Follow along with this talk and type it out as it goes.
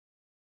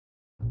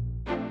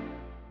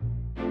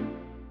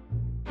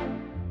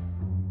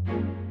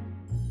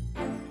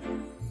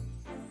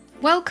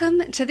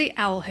Welcome to The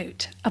Owl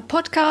Hoot, a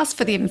podcast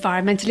for the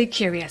environmentally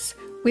curious,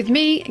 with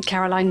me,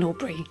 Caroline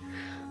Norbury.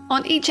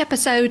 On each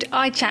episode,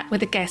 I chat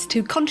with a guest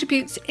who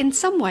contributes in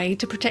some way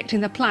to protecting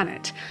the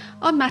planet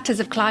on matters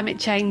of climate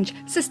change,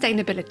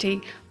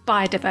 sustainability,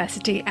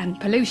 biodiversity and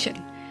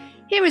pollution.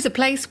 Here is a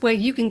place where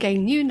you can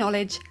gain new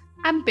knowledge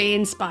and be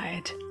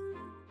inspired.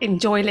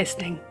 Enjoy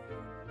listening.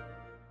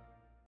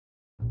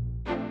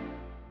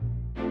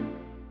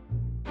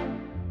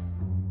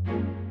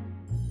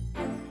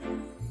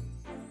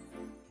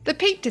 The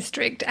Peak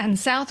District and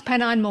South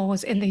Pennine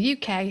moors in the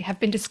UK have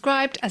been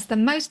described as the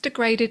most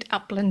degraded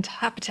upland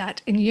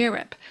habitat in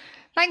Europe.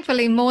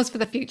 Thankfully, Moors for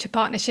the Future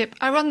Partnership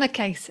are on the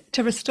case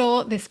to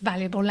restore this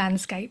valuable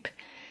landscape.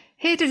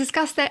 Here to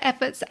discuss their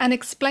efforts and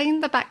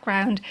explain the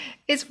background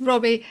is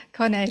Robbie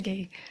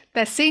Carnegie,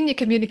 their Senior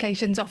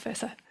Communications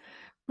Officer.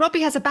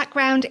 Robbie has a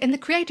background in the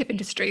creative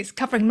industries,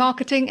 covering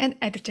marketing and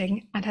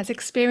editing, and has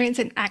experience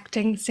in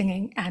acting,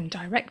 singing and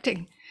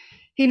directing.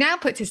 He now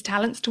puts his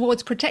talents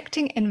towards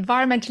protecting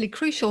environmentally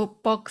crucial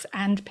bogs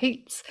and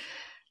peats.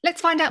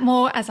 Let's find out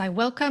more as I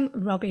welcome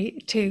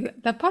Robbie to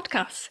the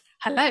podcast.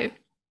 Hello.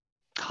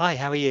 Hi,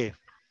 how are you?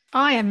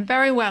 I am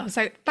very well.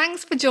 So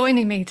thanks for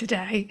joining me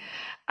today.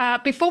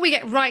 Before we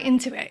get right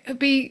into it, it'd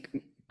be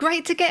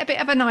great to get a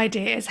bit of an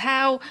idea as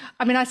how,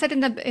 I said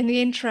in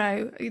the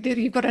intro that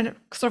you've got a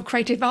sort of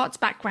creative arts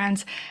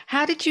background.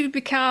 How did you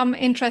become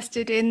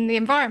interested in the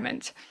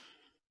environment?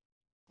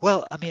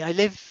 Well, I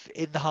live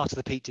in the heart of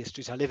the Peak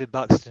District. I live in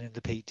Buxton in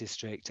the Peak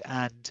District.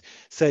 And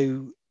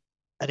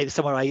it was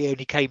somewhere I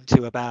only came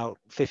to about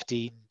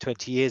 15,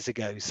 20 years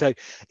ago. So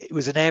it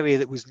was an area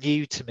that was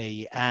new to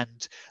me,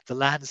 and the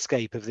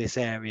landscape of this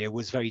area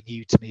was very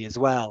new to me as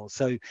well.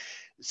 So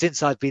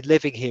since I've been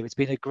living here, it's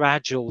been a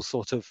gradual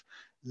sort of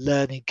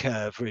learning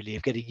curve, really,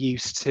 of getting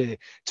used to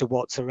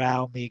what's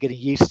around me, getting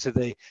used to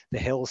the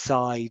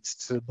hillsides,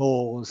 to the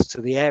moors,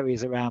 to the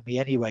areas around me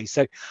anyway.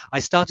 So I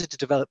started to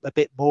develop a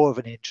bit more of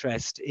an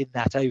interest in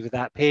that over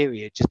that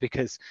period, just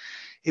because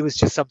it was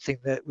just something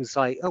that was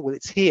like, oh, well,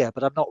 it's here,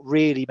 but I'm not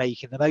really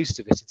making the most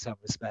of it in some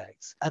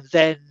respects. And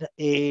then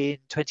in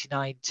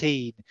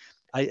 2019,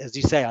 as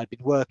you say, I'd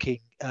been working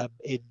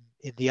in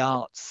the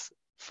arts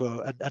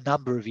for a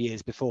number of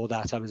years. Before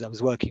that, I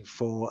was working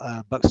for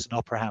Buxton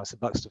Opera House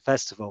and Buxton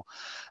Festival,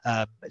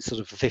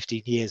 sort of for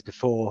 15 years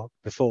before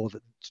the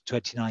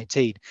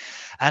 2019,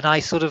 and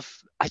I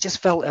just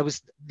felt I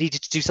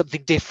needed to do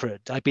something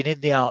different. I'd been in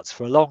the arts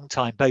for a long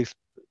time, both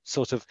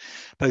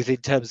in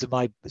terms of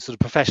my sort of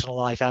professional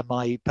life and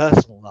my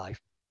personal life.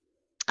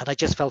 And I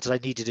just felt that I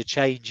needed a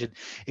change, and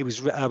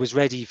I was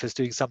ready for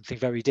doing something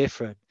very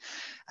different.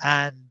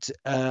 And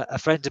a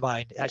friend of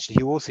mine, actually,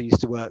 who also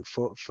used to work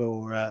for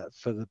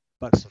the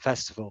Buxton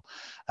Festival,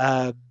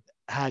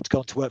 had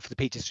gone to work for the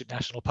Peak District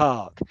National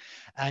Park,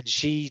 and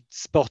she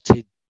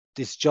spotted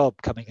this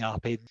job coming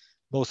up in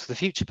Moors for the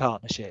Future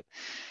Partnership,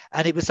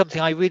 and it was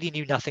something I really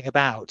knew nothing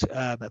about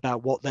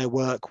what their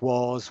work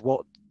was,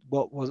 what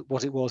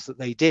it was that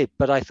they did.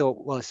 But I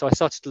thought, well, so I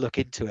started to look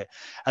into it,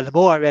 and the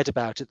more I read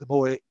about it, the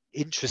more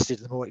interested,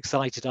 the more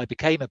excited I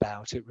became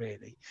about it,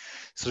 really,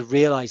 sort of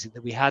realizing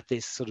that we had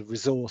this sort of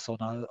resource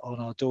on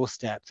our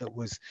doorstep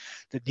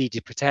that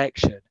needed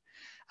protection.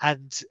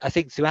 And I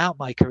think throughout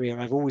my career,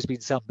 I've always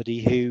been somebody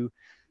who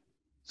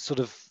sort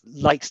of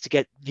likes to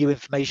get new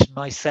information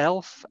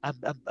myself,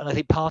 and I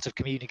think part of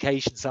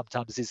communication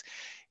sometimes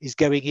is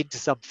going into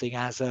something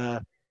as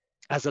a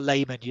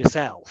layman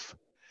yourself,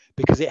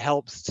 because it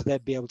helps to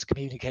then be able to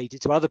communicate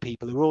it to other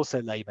people who are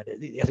also laymen.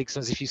 I think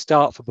sometimes if you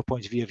start from a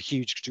point of view of a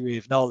huge degree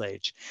of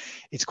knowledge,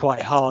 it's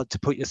quite hard to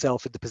put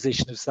yourself in the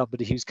position of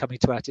somebody who's coming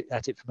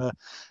at it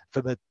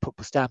from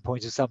a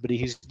standpoint of somebody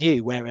who's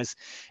new. Whereas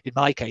in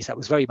my case, that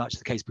was very much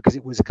the case, because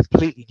it was a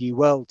completely new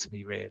world to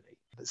me, really.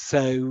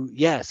 So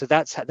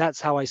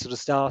that's how I sort of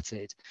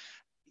started.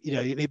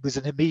 It was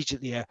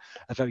immediately a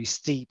very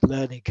steep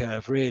learning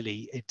curve,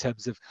 really, in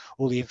terms of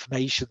all the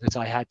information that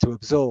I had to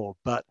absorb.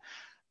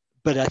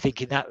 But I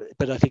think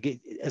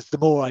as the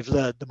more I've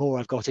learned, the more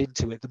I've got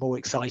into it, the more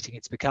exciting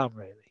it's become,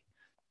 really.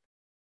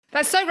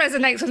 That so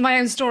resonates with my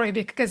own story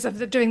because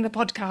of doing the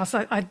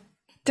podcast. I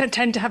don't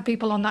tend to have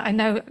people on that I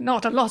know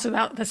not a lot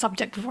about the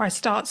subject before I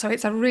start. So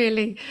it's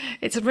really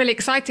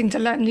exciting to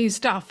learn new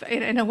stuff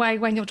in a way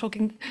when you're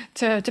talking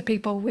to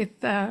people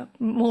with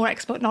more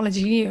expert knowledge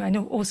than you, and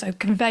you're also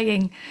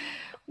conveying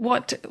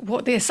what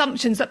the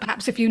assumptions that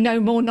perhaps if you know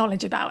more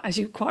knowledge about, as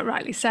you quite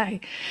rightly say.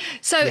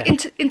 So yeah.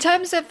 In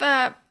terms of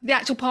the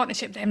actual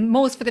partnership then,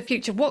 Moors for the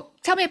Future,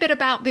 tell me a bit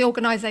about the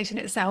organisation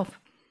itself.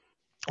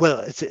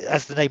 Well,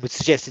 as the name would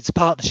suggest, it's a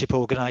partnership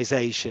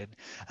organisation.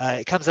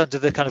 It comes under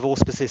the kind of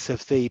auspices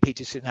of the Peak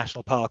District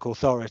National Park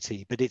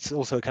Authority, but it's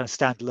also a kind of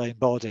standalone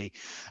body.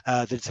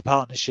 That's a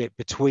partnership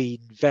between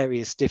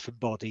various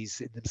different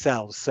bodies in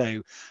themselves.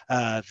 So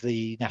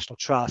the National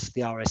Trust,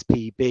 the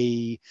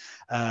RSPB,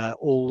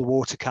 all the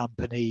water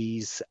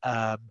companies,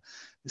 the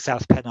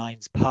South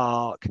Pennines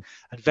Park,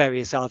 and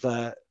various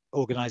other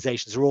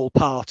organisations are all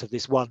part of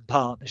this one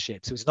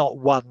partnership. So it's not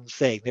one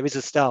thing. There is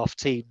a staff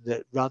team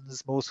that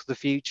runs Moors for the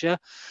Future,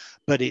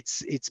 but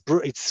its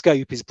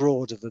scope is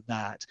broader than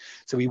that.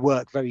 So we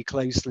work very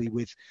closely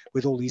with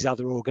all these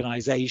other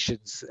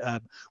organisations,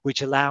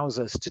 which allows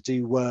us to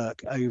do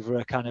work over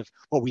a kind of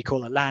what we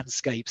call a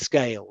landscape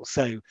scale.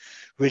 So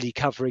really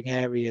covering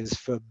areas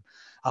from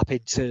up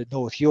into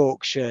North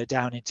Yorkshire,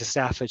 down into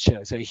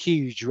Staffordshire. So a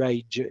huge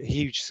range, a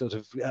huge sort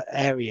of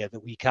area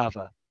that we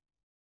cover.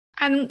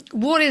 And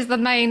what is the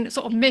main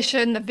sort of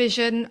mission, the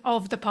vision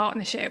of the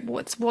partnership?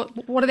 What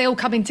are they all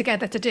coming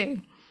together to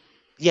do?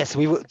 Yes,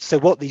 so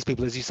what these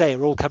people, as you say,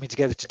 are all coming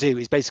together to do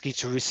is basically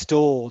to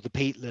restore the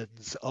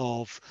peatlands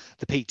of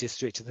the Peak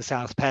District and the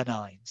South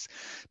Pennines,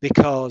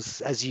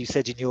 because, as you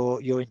said in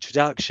your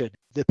introduction,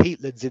 the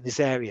peatlands in this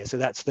area, so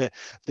that's the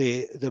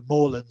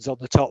moorlands on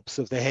the tops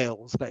of the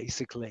hills,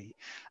 basically,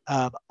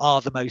 have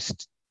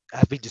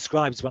been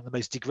described as one of the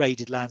most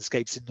degraded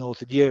landscapes in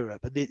Northern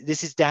Europe, and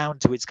this is down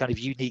to its kind of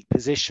unique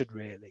position,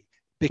 really,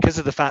 because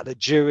of the fact that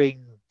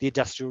during the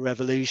Industrial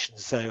Revolution,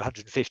 so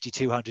 150,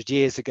 200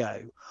 years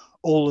ago,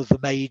 all of the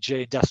major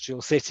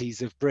industrial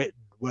cities of Britain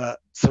were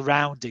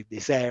surrounding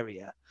this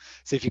area.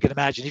 So if you can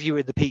imagine, if you were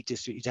in the Peak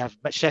District, you'd have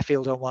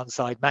Sheffield on one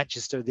side,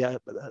 Manchester on the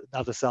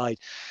other side,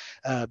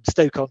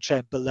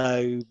 Stoke-on-Trent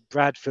below,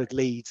 Bradford,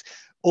 Leeds,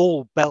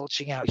 all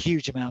belching out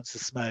huge amounts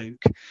of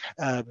smoke,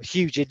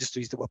 huge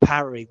industries that were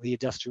powering the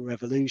Industrial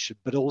Revolution,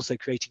 but also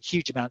creating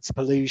huge amounts of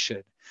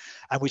pollution.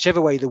 And whichever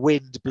way the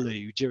wind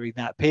blew during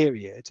that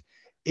period,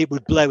 it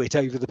would blow it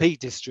over the Peak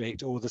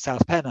District or the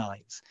South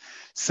Pennines.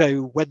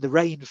 So when the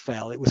rain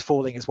fell, it was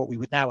falling as what we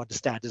would now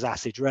understand as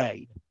acid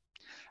rain.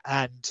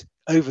 And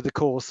over the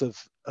course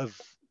of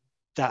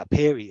that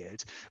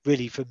period,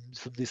 really from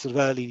the sort of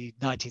early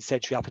 19th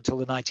century up until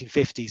the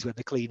 1950s, when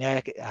the Clean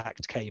Air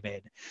Act came in,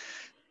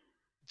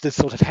 the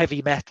sort of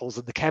heavy metals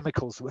and the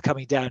chemicals that were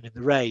coming down in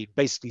the rain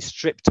basically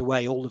stripped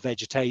away all the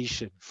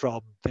vegetation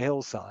from the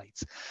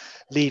hillsides,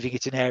 leaving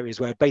it in areas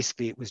where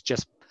basically it was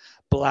just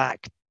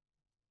black,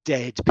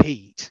 dead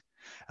peat.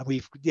 And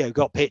we've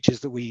got pictures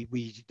that we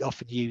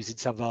often use in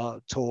some of our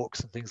talks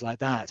and things like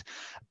that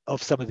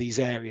of some of these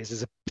areas.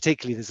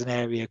 There's an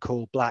area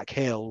called Black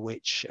Hill,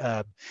 which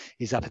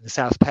is up in the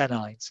South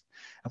Pennines,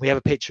 and we have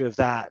a picture of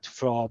that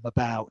from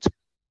about,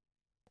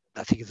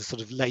 I think, the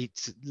sort of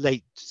late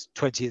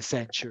 20th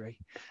century,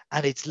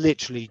 and it's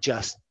literally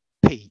just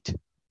peat,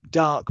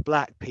 dark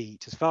black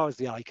peat as far as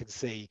the eye can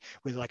see,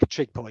 with like a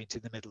trig point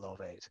in the middle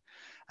of it.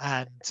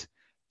 And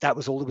that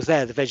was all that was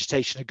there. The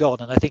vegetation had gone,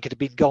 and I think it had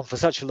been gone for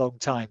such a long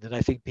time that I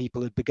think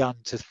people had begun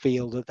to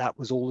feel that that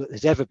was all that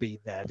had ever been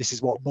there. This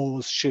is what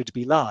moors should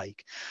be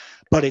like,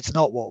 but it's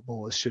not what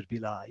moors should be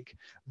like.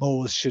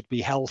 Moors should be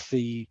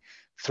healthy,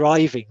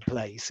 thriving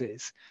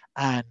places,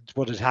 and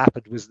what had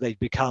happened was they'd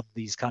become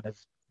these kind of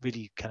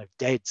really kind of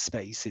dead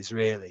spaces,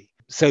 really.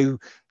 So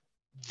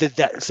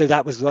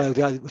that was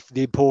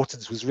the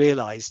importance was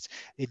realized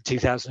in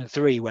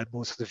 2003 when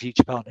Moors for the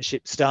Future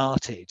Partnership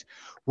started,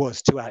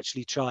 was to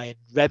actually try and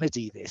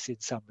remedy this in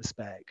some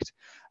respect.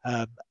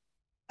 And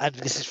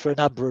this is for a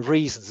number of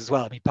reasons as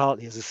well. I mean,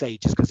 partly, as I say,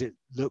 just because it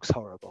looks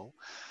horrible,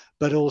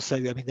 but also,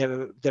 I mean,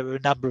 there are a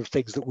number of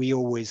things that we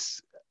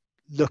always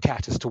look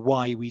at as to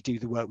why we do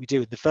the work we do.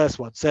 And the first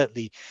one,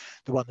 certainly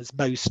the one that's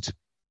most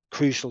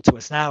crucial to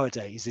us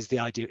nowadays,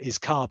 is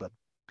carbon.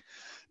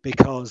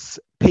 Because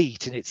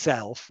peat in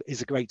itself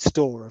is a great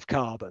store of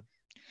carbon.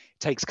 It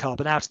takes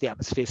carbon out of the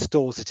atmosphere,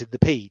 stores it in the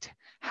peat.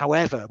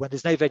 However, when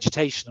there's no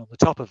vegetation on the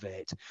top of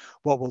it,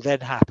 what will then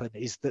happen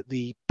is that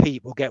the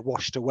peat will get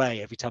washed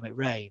away every time it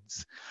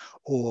rains,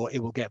 or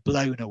it will get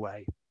blown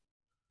away.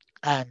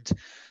 And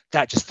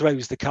that just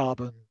throws the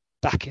carbon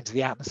back into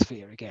the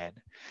atmosphere again.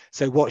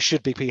 So what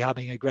should be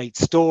becoming a great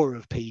store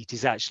of peat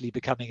is actually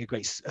becoming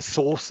a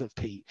source of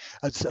peat,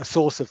 a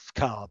source of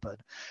carbon.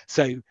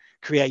 So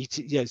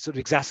sort of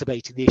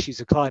exacerbating the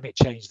issues of climate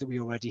change that we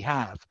already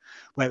have.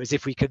 Whereas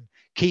if we can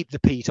keep the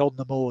peat on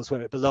the moors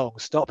where it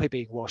belongs, stop it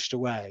being washed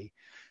away,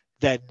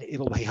 then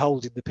it'll be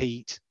holding the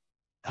peat,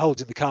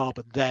 holding the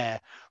carbon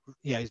there,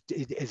 as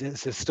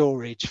a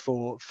storage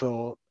for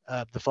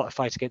the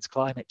fight against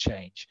climate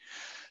change.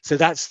 So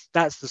that's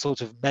the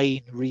sort of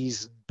main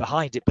reason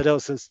behind it. But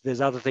also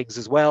there's other things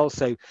as well.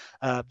 So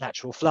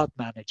natural flood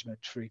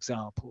management, for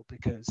example,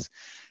 because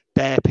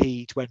bare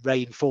peat, when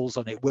rain falls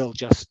on it, will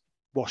just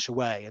wash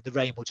away and the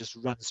rain will just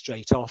run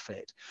straight off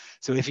it.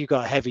 So if you've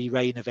got a heavy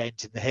rain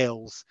event in the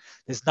hills,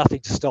 there's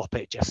nothing to stop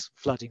it just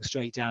flooding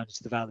straight down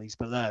into the valleys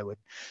below. And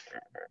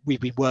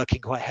we've been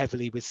working quite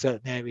heavily with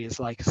certain areas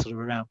like sort of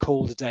around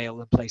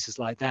Calderdale and places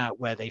like that,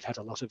 where they've had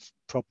a lot of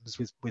problems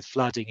with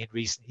flooding in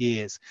recent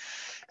years,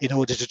 in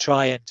order to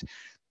try and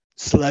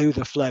slow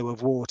the flow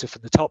of water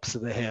from the tops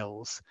of the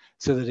hills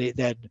so that it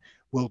then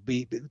will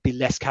be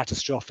less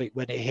catastrophic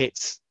when it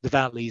hits the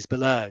valleys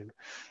below.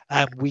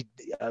 And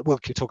we'll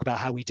talk about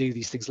how we do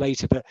these things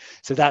later, but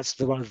so that's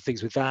one of the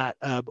things with that.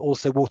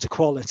 Also water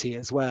quality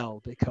as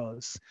well,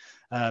 because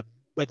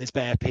when there's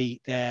bare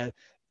peat there,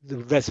 the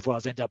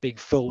reservoirs end up being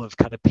full of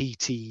kind of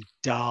peaty,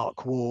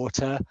 dark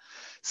water.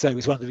 So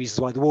it's one of the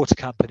reasons why the water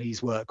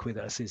companies work with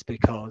us, is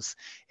because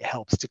it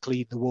helps to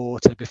clean the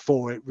water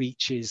before it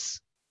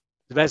reaches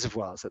the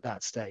reservoirs at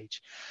that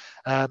stage.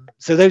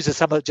 So those are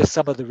some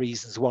of the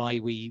reasons why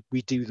we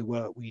do the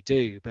work we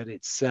do. But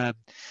it's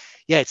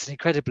it's an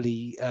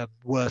incredibly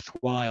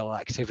worthwhile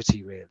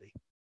activity, really.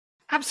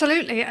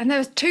 Absolutely. And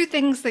there's two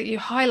things that you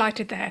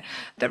highlighted there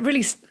that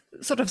really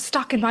sort of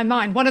stuck in my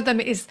mind. One of them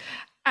is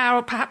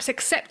our perhaps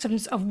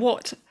acceptance of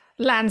what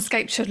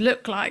landscape should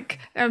look like.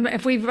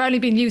 If we've only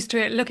been used to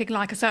it looking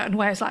like a certain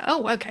way, it's like,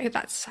 oh, okay,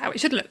 that's how it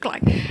should look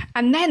like.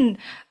 And then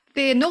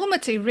the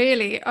enormity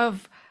really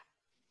of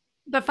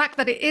the fact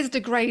that it is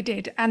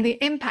degraded and the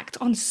impact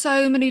on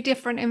so many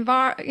different you've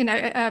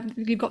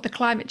got the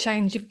climate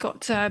change, you've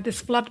got this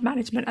flood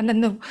management, and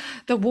then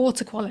the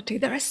water quality.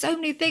 There are so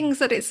many things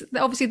that it's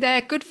obviously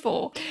they're good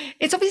for.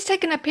 It's obviously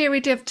taken a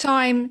period of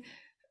time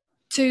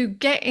to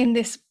get in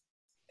this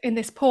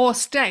poor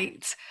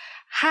state.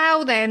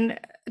 How then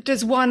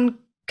does one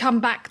come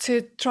back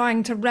to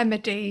trying to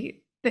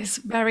remedy this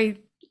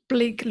very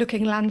bleak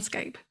looking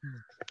landscape?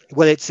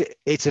 Well,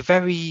 it's a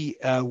very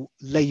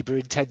labour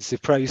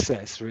intensive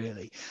process,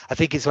 really. I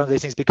think it's one of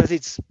those things, because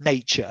it's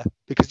nature,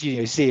 because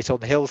you see it on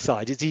the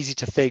hillside, it's easy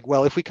to think,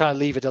 well, if we kind of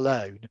leave it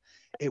alone,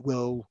 it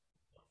will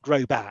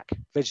grow back,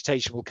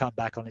 vegetation will come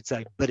back on its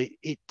own, but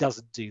it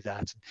doesn't do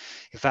that.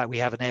 In fact, we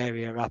have an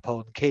area up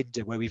on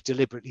Kinder where we've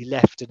deliberately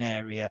left an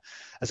area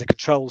as a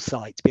control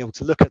site to be able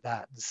to look at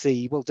that and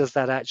see, well, does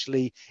that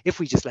actually, if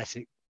we just let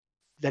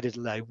it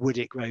alone, would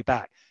it grow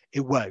back?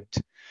 It won't.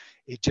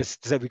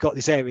 So we've got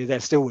this area there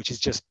still, which is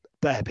just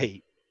bare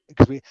peat,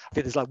 because I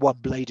think there's like one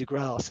blade of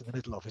grass in the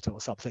middle of it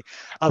or something.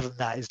 Other than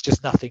that, it's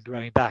just nothing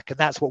growing back, and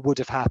that's what would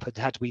have happened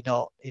had we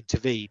not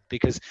intervened,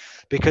 because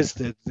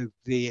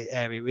the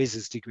area is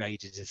as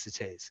degraded as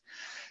it is.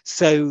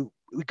 So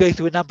we go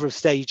through a number of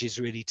stages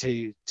really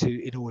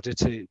in order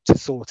to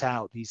sort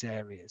out these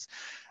areas.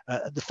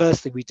 And the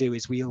first thing we do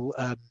is we'll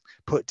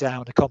put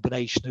down a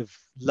combination of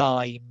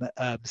lime,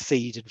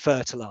 seed and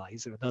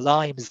fertilizer. And the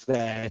lime is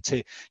there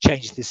to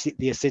change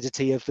the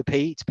acidity of the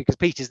peat, because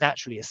peat is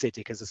naturally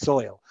acidic as a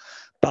soil,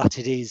 but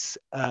it is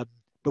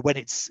but when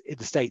it's in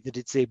the state that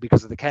it's in,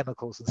 because of the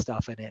chemicals and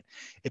stuff in it,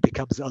 it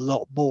becomes a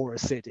lot more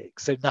acidic.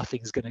 So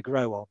nothing's going to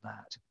grow on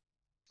that.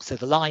 So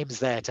the lime's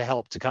there to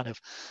help to kind of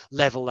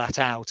level that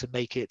out and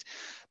make it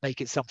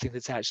something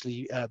that's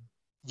actually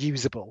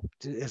usable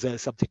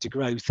as something to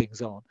grow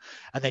things on.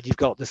 And then you've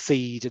got the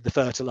seed and the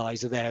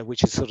fertilizer there,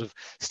 which is sort of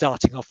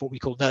starting off what we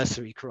call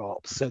nursery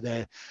crops. So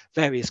they're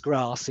various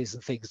grasses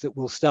and things that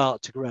will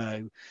start to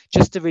grow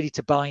just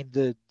to bind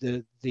the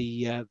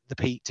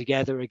peat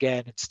together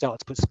again and start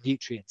to put some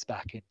nutrients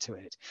back into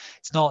it.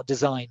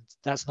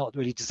 That's not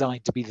really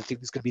designed to be the thing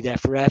that's going to be there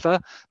forever,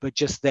 but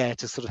just there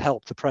to sort of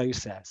help the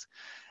process.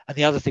 And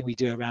the other thing we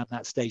do around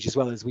that stage as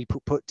well is we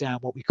put down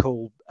what we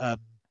call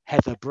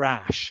heather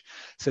brash.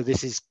 So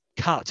this is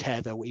cut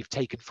heather we've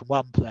taken from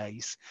one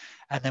place,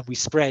 and then we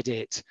spread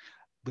it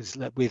with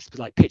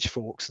like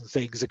pitchforks and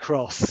things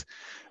across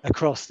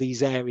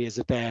these areas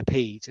of bare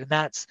peat. And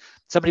that's,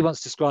 somebody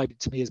once described it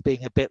to me as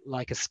being a bit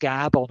like a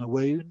scab on a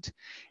wound.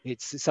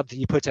 It's something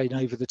you put in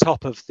over the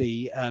top of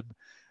the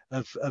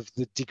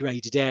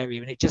degraded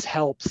area, and it just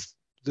helps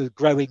the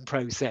growing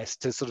process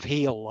to sort of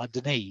heal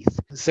underneath.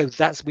 So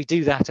we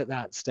do that at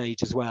that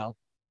stage as well.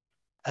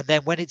 And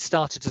then when it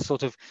started to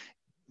sort of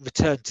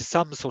return to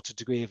some sort of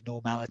degree of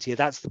normality,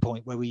 that's the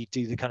point where we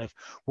do the kind of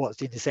what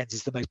in a sense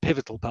is the most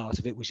pivotal part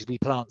of it, which is we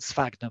plant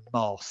sphagnum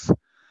moss.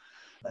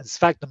 And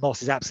sphagnum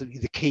moss is absolutely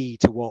the key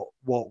to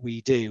what we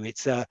do.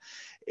 It's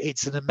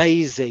an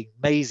amazing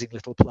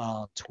little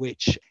plant,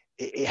 which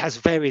it has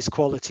various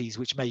qualities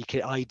which make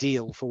it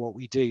ideal for what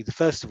we do. The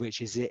first of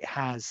which is it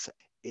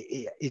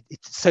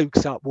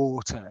soaks up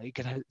water. It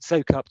can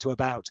soak up to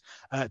about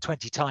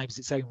 20 times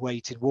its own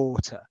weight in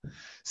water.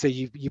 So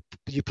you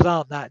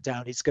plant that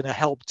down, it's going to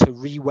help to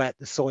re-wet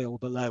the soil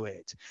below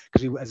it,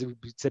 because as we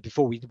said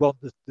before, we want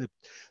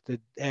the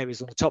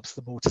areas on the tops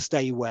of the moor to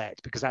stay wet,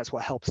 because that's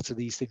what helps to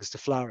these things to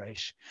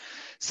flourish.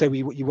 So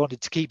you wanted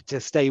to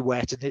stay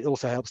wet, and it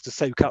also helps to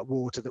soak up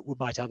water that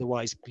might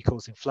otherwise be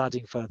causing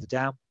flooding further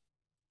down.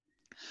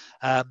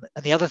 And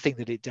the other thing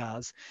that it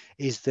does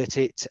is that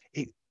it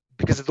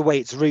because of the way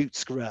its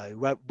roots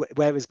grow,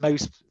 whereas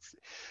most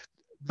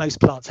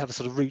plants have a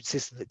sort of root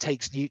system that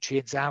takes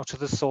nutrients out of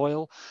the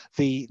soil,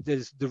 the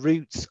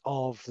roots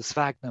of the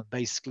sphagnum,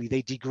 basically,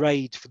 they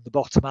degrade from the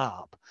bottom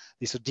up.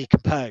 They sort of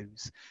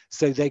decompose.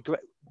 So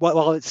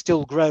while it's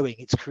still growing,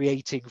 it's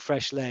creating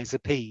fresh layers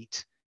of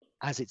peat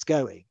as it's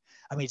going.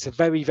 I mean, it's a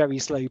very, very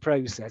slow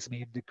process. I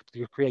mean,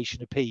 the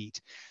creation of peat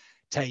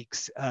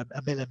takes a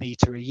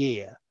millimetre a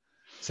year.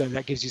 So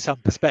that gives you some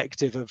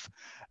perspective of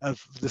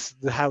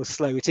how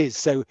slow it is.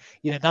 So,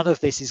 none of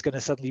this is going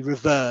to suddenly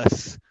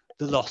reverse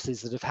the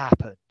losses that have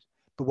happened.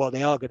 But what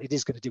it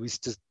is going to do is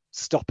to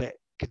stop it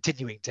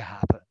continuing to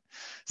happen.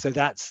 So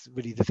that's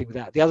really the thing with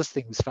that. The other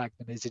thing with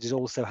sphagnum is it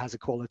also has a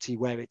quality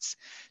where it's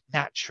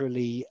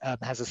naturally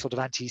has a sort of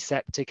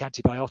antiseptic,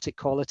 antibiotic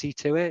quality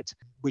to it,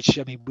 which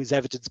I mean was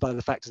evidenced by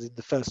the fact that in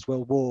the First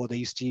World War they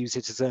used to use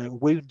it as a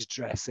wound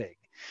dressing.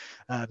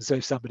 So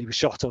if somebody was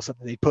shot or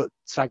something, they put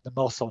sphagnum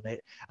moss on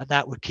it, and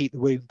that would keep the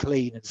wound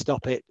clean and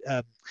stop it,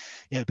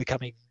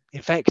 becoming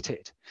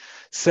infected.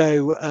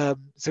 So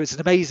it's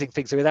an amazing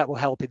thing. So that will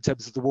help in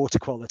terms of the water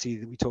quality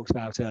that we talked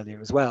about earlier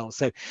as well.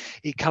 So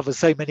it covers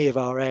so many of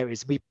our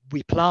areas. We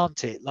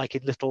plant it like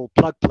in little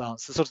plug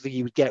plants, the sort of thing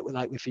you would get with,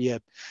 like for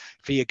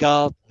your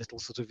garden, little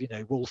sort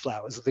of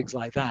wallflowers and things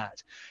like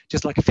that,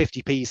 just like a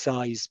 50p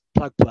size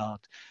plug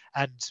plant.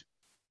 And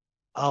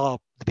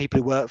the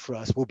people who work for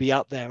us will be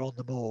up there on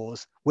the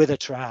moors with a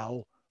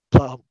trowel,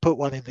 put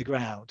one in the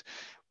ground,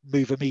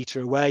 move a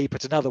meter away,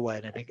 put another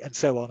one in, and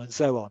so on and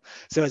so on.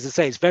 So as I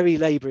say, it's very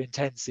labor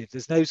intensive.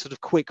 There's no sort of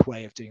quick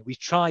way of doing it.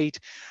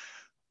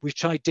 We've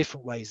tried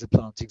different ways of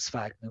planting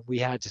sphagnum. We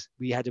had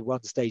at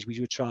one stage we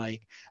were trying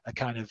a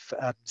kind of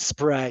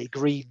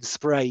green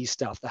spray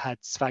stuff that had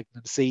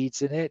sphagnum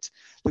seeds in it.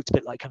 Looked a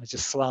bit like kind of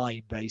just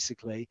slime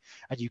basically,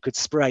 and you could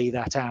spray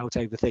that out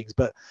over things.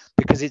 But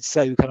because it's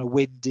so kind of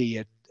windy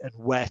and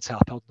wet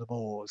up on the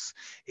moors,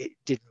 it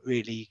didn't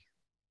really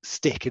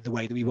stick in the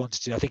way that we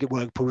wanted to. I think it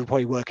would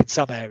probably work in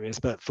some areas,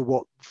 but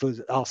for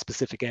our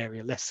specific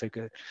area, less so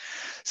good.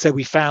 So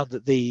we found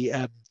that the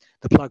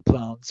plug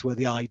plants were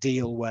the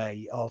ideal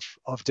way of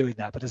doing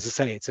that. But as I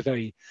say, it's a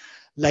very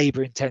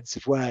labor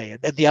intensive way.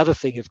 And then the other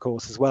thing, of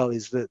course, as well,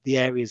 is that the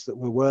areas that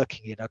we're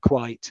working in are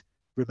quite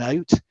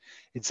remote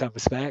in some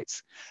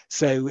respects.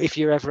 So if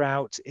you're ever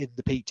out in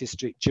the Peak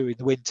District during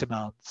the winter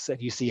months and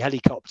you see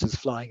helicopters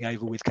flying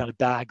over with kind of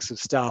bags of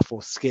stuff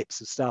or skips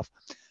of stuff,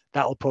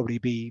 that'll probably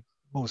be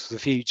more for the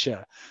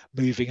future,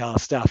 moving our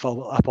stuff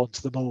up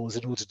onto the moors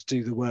in order to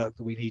do the work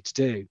that we need to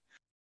do.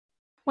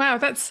 Wow,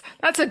 that's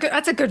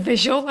a good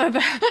visual of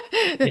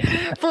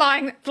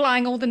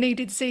flying all the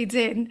needed seeds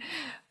in.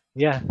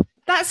 Yeah,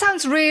 that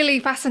sounds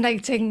really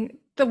fascinating.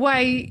 The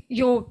way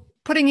you're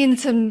putting in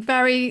some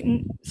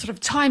very sort of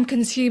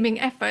time-consuming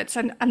efforts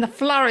and the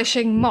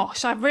flourishing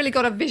moss. I've really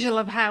got a visual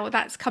of how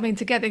that's coming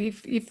together.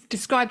 You've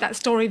described that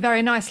story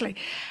very nicely.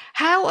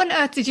 How on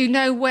earth did you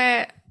know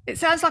where? It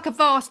sounds like a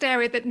vast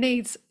area that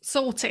needs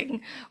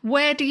sorting.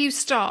 Where do you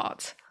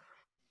start?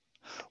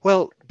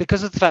 Well,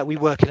 because of the fact we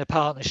work in a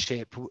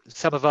partnership,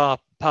 some of our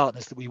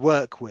partners that we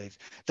work with,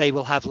 they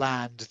will have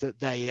land that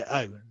they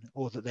own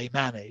or that they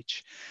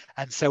manage.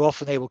 And so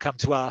often they will come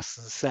to us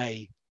and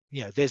say,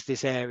 there's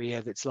this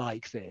area that's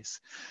like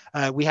this.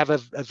 We have a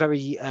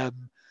very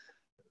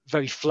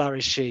very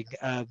flourishing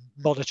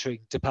monitoring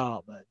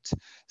department,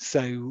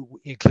 so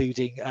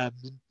including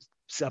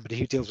somebody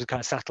who deals with kind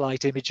of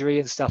satellite imagery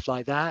and stuff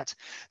like that.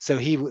 So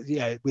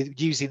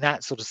with using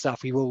that sort of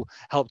stuff, we will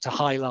help to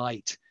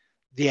highlight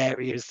the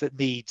areas that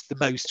need the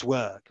most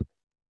work.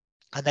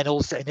 And then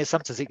also, and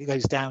sometimes it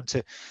goes down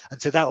to,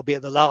 and so that will be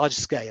at the large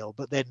scale,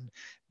 but then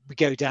we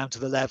go down to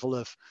the level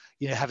of,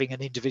 having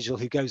an individual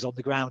who goes on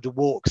the ground and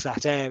walks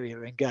that area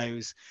and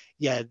goes,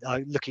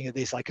 looking at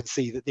this, I can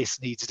see that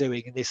this needs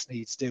doing and this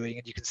needs doing.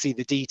 And you can see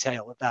the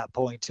detail at that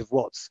point of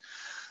what's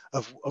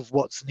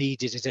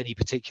needed at any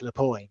particular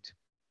point.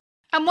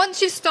 And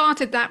once you've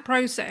started that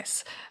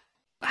process,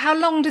 how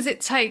long does it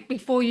take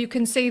before you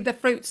can see the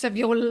fruits of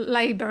your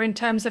labour in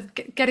terms of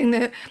getting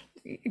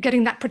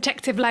that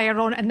protective layer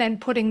on and then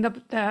putting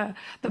the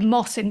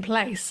moss in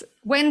place?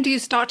 When do you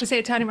start to see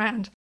it turn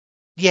around?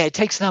 Yeah, it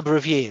takes a number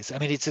of years. I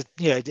mean, it's as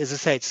I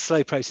say, it's a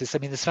slow process. I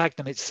mean, the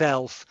sphagnum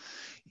itself,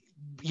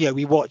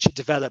 we watch it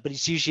develop, but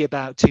it's usually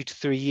about 2 to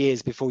 3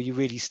 years before you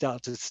really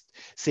start to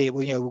see it.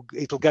 Well,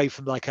 it'll go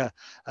from like a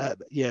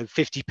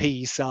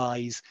 50p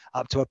size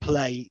up to a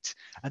plate,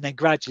 and then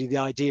gradually the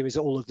idea is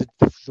all of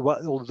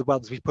the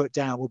ones we put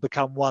down will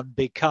become one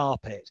big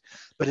carpet.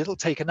 But it'll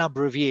take a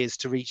number of years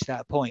to reach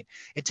that point.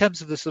 In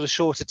terms of the sort of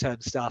shorter term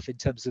stuff, in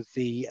terms of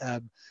the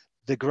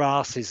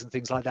grasses and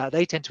things like that,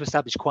 they tend to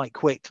establish quite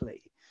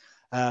quickly.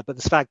 But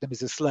the sphagnum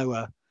is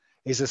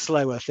a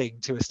slower thing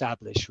to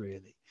establish,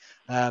 really.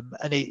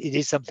 And it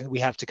is something that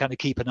we have to kind of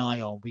keep an eye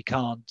on. We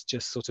can't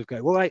just sort of go,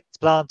 all right, it's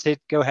planted,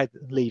 go ahead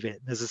and leave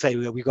it. And as I say,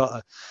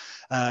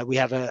 we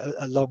have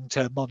a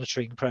long-term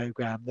monitoring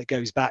program that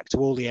goes back to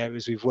all the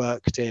areas we've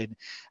worked in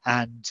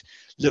and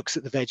looks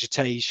at the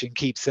vegetation,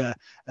 keeps a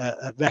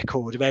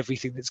record of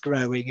everything that's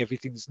growing,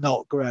 everything that's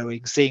not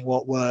growing, seeing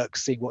what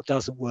works, seeing what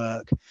doesn't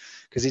work,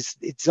 because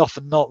it's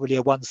often not really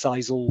a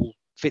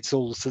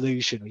one-size-fits-all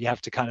solution. You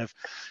have to kind of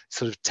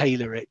sort of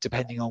tailor it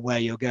depending on where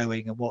you're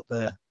going and what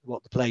the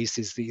place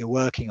is that you're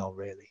working on,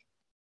 really.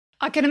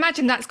 I can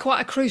imagine that's quite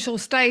a crucial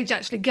stage,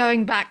 actually,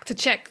 going back to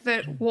check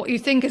that what you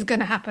think is going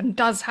to happen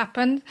does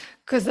happen.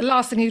 Because the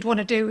last thing you'd want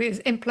to do is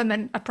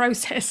implement a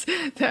process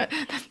that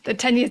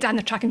 10 years down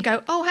the track and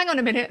go, oh, hang on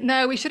a minute,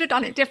 no, we should have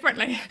done it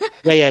differently.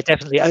 Yeah,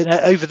 definitely.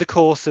 Over the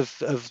course of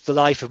the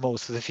life of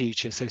Moors for the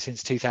Future, so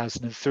since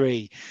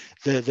 2003,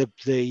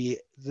 the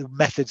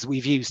methods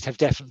we've used have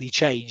definitely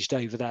changed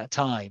over that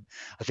time.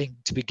 I think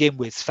to begin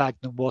with,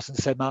 sphagnum wasn't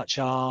so much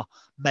our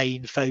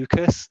main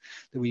focus,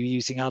 that we were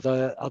using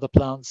other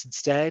plants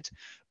instead,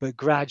 but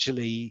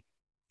gradually,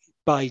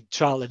 by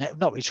trial and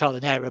not really trial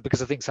and error,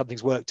 because I think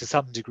something's worked to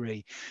some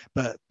degree,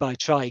 but by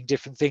trying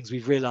different things,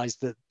 we've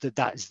realized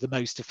that is the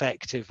most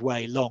effective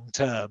way long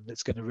term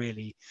that's going to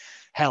really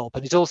help.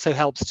 And it also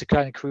helps to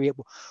kind of create,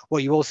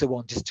 what you also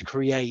want is to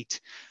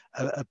create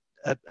a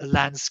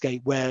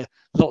landscape where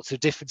lots of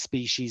different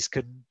species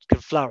can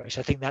flourish.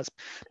 I think that's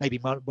maybe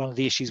one of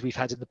the issues we've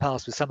had in the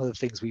past with some of the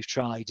things we've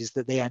tried, is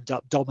that they end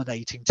up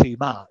dominating too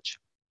much.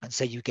 And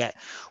so you get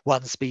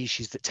one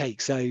species that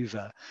takes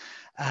over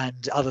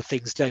and other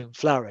things don't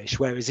flourish.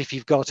 Whereas if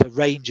you've got a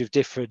range of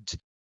different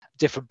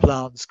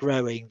plants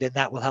growing, then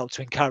that will help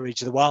to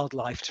encourage the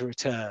wildlife to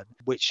return,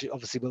 which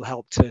obviously will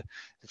help for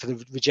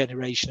the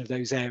regeneration of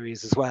those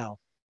areas as well.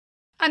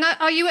 And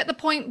are you at the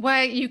point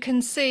where you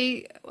can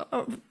see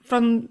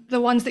from the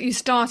ones that you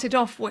started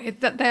off with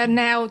that they're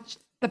now,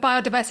 the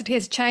biodiversity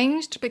has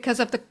changed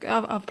because of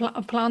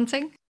of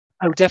planting?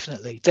 Oh,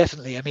 definitely.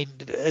 I mean,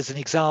 as an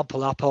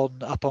example, up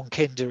on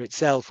Kinder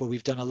itself, where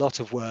we've done a lot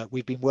of work,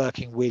 we've been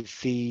working with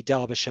the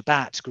Derbyshire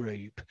Bat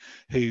Group,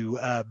 who,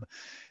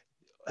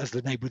 as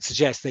the name would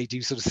suggest, they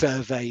do sort of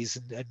surveys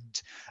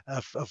and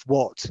of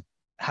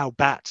how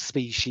bat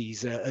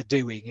species are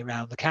doing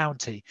around the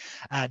county.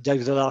 And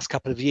over the last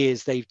couple of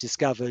years, they've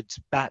discovered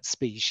bat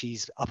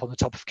species up on the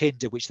top of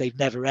Kinder, which they've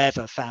never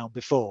ever found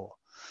before.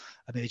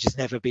 I mean, it's just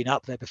never been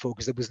up there before,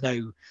 because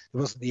there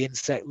wasn't the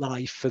insect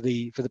life for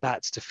the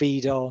bats to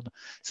feed on,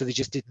 so they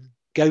just didn't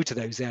go to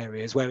those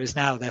areas. Whereas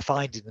now they're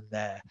finding them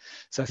there.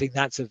 So I think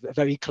that's a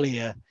very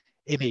clear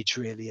image,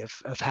 really,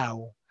 of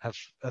how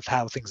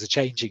things are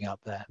changing up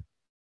there.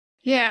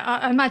 Yeah,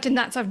 I imagine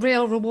that's a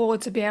real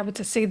reward to be able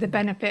to see the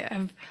benefit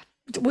of,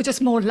 well,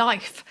 just more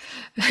life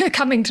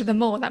coming to the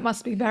moor. That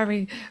must be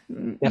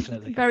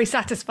Definitely very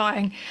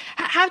satisfying.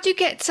 How do you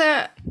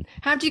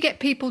get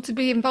people to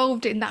be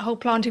involved in that whole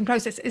planting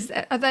process?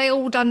 Are they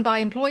all done by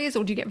employers,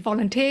 or do you get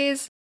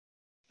volunteers?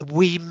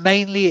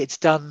 It's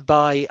done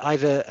by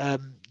either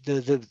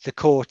the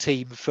core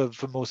team for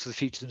Moors for the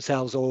Future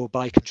themselves, or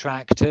by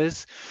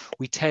contractors.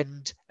 We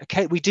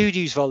do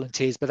use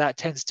volunteers, but that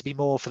tends to be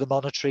more for the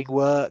monitoring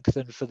work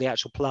than for the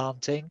actual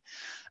planting.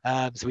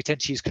 So we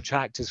tend to use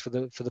contractors for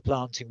the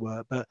planting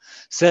work, but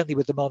certainly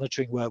with the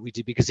monitoring work we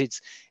do, because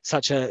it's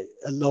such a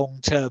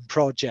long-term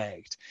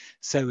project.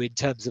 So in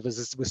terms of,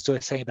 as we were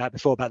saying about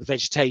before, about the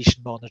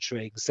vegetation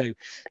monitoring, so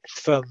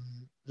from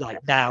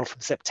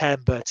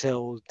September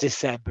till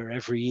December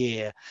every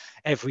year,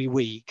 every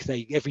week,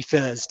 every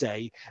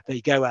Thursday they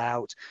go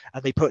out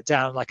and they put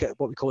down like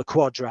what we call a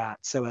quadrat,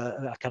 so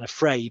a kind of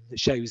frame that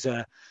shows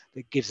that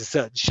gives a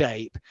certain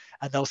shape,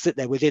 and they'll sit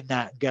there within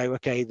that and go,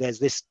 okay, there's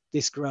this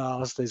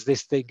grass, there's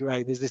this thing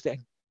growing, there's this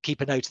thing, keep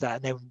a note of that.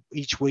 And then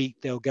each week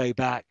they'll go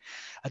back,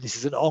 and this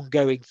is an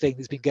ongoing thing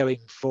that's been going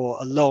for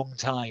a long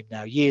time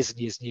now, years and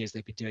years and years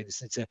they've been doing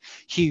this. It's a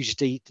huge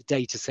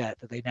data set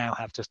that they now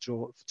have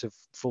to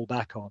fall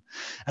back on.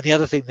 And the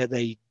other thing that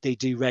they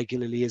do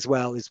regularly as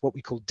well is what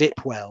we call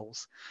dip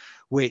wells,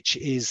 which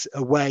is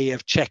a way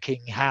of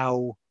checking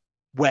how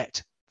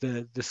wet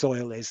the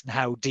soil is and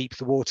how deep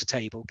the water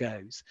table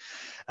goes.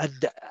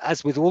 And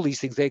as with all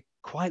these things, they're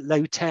quite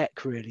low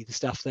tech, really, the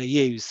stuff they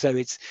use. So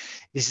this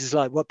is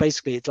like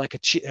it's like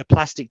a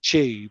plastic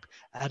tube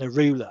and a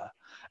ruler,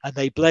 and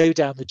they blow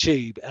down the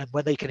tube, and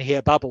when they can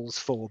hear bubbles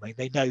forming,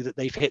 they know that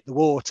they've hit the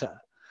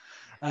water.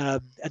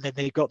 And then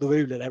they've got the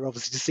ruler there,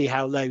 obviously, to see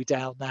how low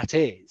down that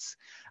is.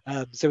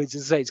 So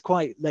it's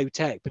quite low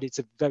tech, but it's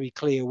a very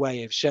clear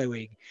way of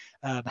showing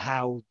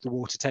how the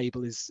water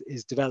table is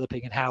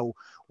developing and how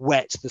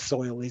wet the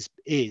soil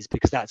is,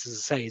 because that's, as I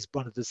say, is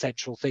one of the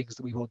central things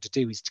that we want to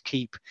do, is to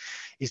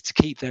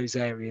keep those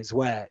areas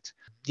wet.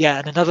 Yeah,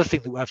 and another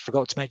thing that I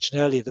forgot to mention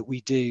earlier that we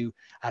do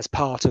as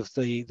part of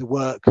the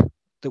work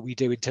that we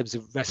do in terms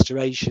of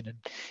restoration, and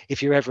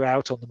if you're ever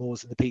out on the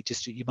moors in the Peak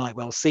District, you might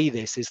well see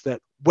this, is that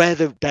where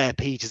the bare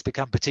peat has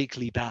become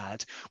particularly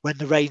bad, when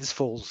the rain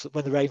falls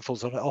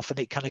on it, often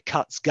it kind of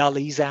cuts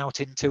gullies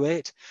out into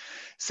it.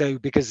 So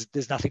because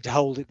there's nothing to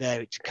hold it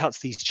there, it cuts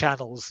these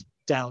channels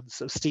down,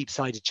 sort of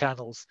steep-sided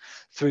channels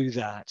through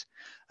that.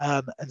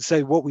 And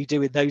so what we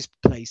do in those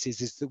places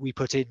is that we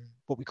put in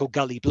what we call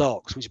gully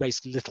blocks, which are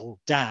basically little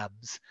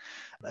dams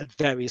at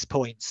various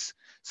points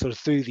sort of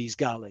through these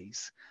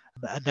gullies.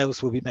 And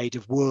those will be made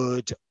of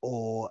wood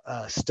or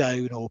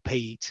stone or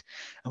peat,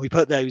 and we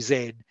put those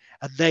in,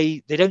 and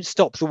they don't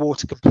stop the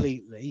water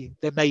completely.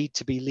 They're made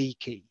to be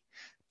leaky,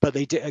 but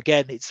they do,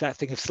 again, it's that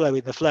thing of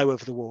slowing the flow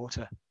of the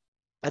water.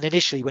 And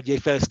initially when you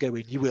first go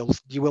in, you will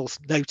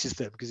notice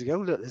them, because you go,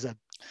 oh, look, there's a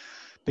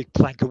big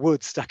plank of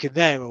wood stuck in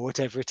there or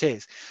whatever it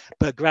is.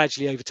 But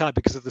gradually over time,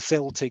 because of the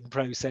silting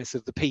process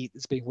of the peat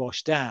that's being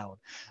washed down,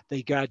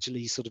 they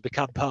gradually sort of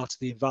become part of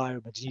the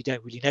environment and you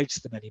don't really notice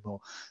them anymore.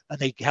 And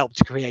they help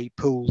to create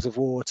pools of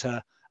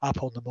water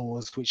up on the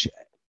moors, which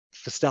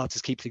for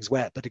starters keep things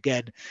wet, but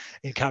again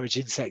encourage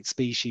insect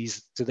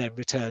species to then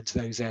return to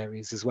those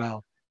areas as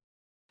well.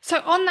 So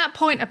on that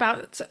point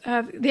about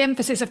the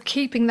emphasis of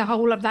keeping the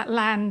whole of that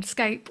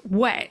landscape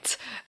wet,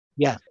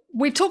 yeah,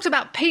 we've talked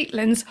about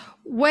peatlands.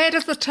 Where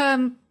does the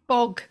term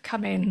bog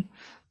come in?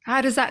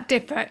 How does that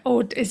differ,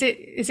 or is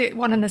it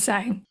one and the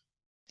same?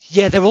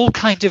 Yeah, they're all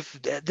kind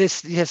of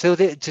this. Yeah, so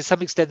to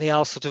some extent they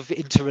are sort of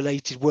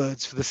interrelated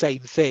words for the same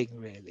thing,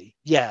 really.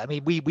 Yeah, I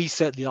mean, we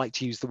certainly like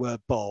to use the word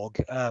bog,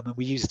 and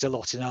we use it a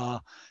lot in our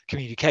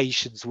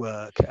communications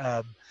work.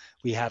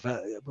 We have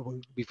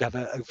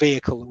a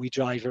vehicle that we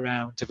drive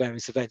around to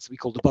various events that we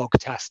call the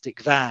bogtastic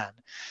van.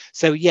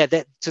 So yeah,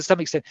 that to some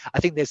extent, I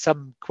think there's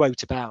some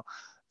quote about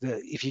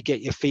that if you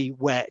get your feet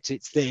wet,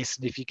 it's this,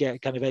 and if you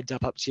get kind of end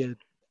up to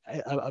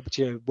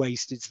your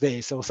waist, it's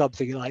this, or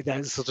something like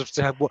that. Sort of,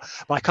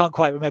 I can't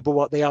quite remember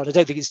what they are. And I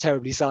don't think it's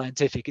terribly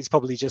scientific. It's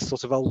probably just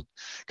sort of old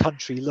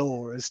country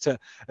lore as to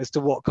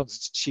what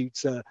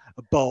constitutes a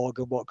bog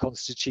and what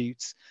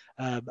constitutes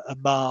a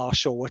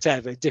marsh or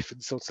whatever,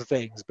 different sorts of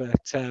things. But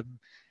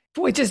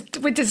we're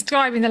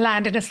describing the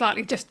land in a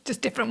slightly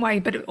just different way,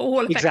 but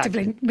all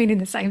effectively exactly. meaning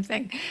the same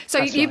thing. So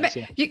you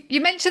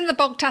mentioned the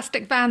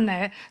bogtastic van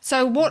there.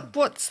 So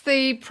what's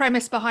the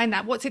premise behind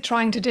that? What's it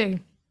trying to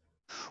do?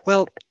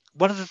 Well,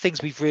 one of the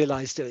things we've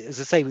realised, as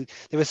I say,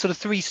 there are sort of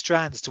three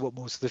strands to what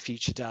Moors of the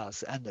Future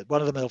does. And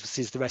one of them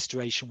obviously is the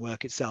restoration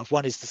work itself.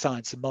 One is the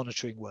science and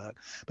monitoring work.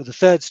 But the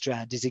third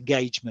strand is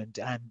engagement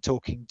and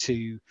talking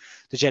to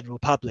the general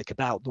public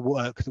about the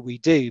work that we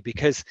do.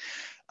 Because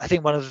I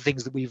think one of the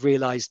things that we've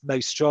realised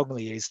most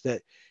strongly is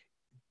that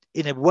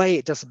in a way,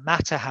 it doesn't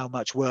matter how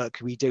much work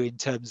we do in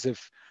terms of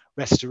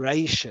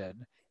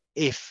restoration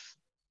if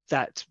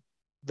that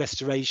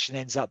restoration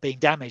ends up being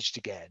damaged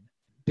again.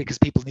 Because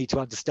people need to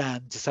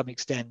understand to some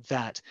extent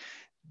that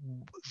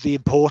the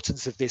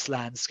importance of this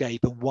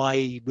landscape and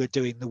why we're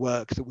doing the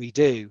work that we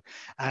do.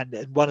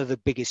 And one of the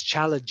biggest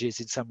challenges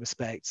in some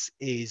respects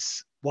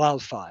is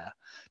wildfire,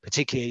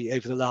 particularly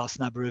over the last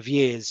number of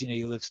years.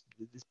 You'll have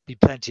been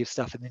plenty of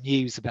stuff in the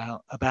news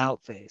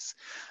about this,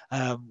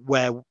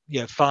 where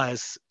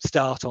fires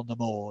start on the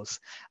moors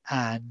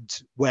and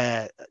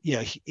where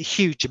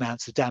huge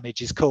amounts of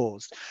damage is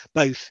caused,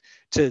 both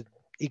to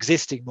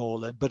existing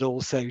moorland but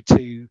also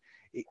to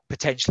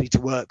potentially to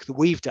work that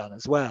we've done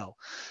as well.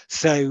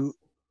 So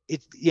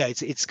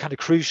it's kind of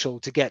crucial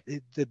to get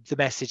the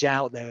message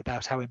out there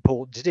about how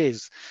important it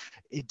is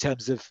in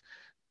terms of,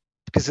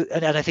 because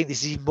and I think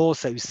this is even more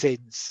so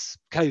since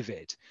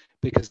COVID,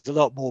 because a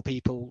lot more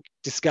people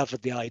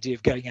discovered the idea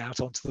of going out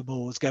onto the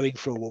moors, going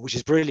for a walk, which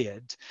is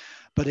brilliant.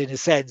 But in a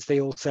sense, they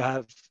also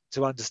have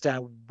to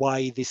understand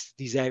why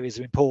these areas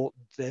are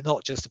important. They're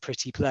not just a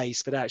pretty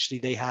place, but actually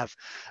they have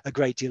a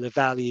great deal of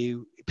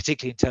value,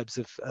 particularly in terms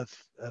of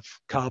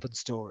carbon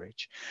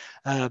storage,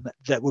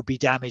 that would be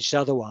damaged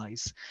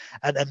otherwise.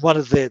 And one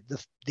of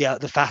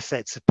the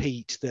facets of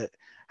peat that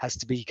has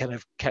to be kind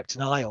of kept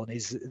an eye on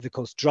is, of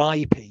course,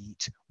 dry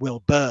peat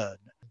will burn,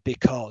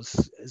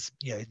 because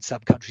in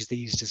some countries they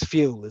use it as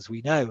fuel, as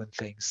we know, and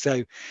things.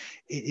 So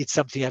it's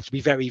something you have to be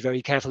very,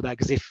 very careful about,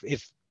 because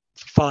if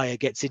fire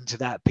gets into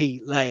that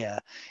peat layer,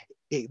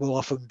 it will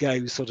often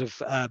go sort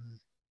of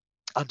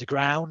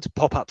underground,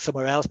 pop up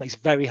somewhere else, makes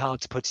it very hard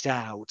to put it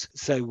out.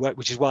 So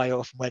which is why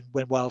often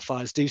when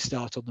wildfires do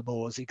start on the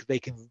moors, they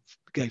can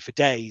go for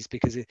days,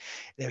 because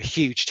they're a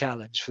huge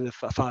challenge for the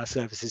fire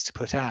services to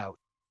put out.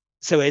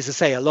 So as I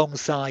say,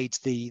 alongside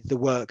the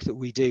work that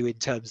we do in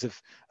terms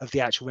of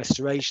the actual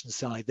restoration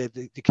side,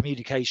 the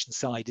communication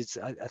side is,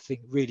 I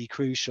think, really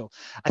crucial.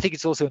 I think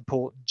it's also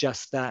important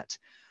just that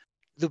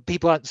the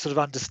people sort of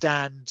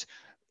understand,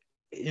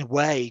 in a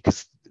way,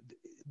 because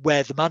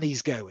where the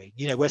money's going.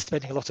 We're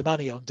spending a lot of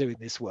money on doing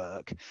this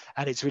work,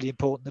 and it's really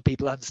important that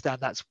people understand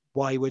that's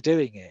why we're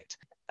doing it.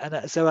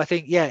 And so I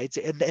think,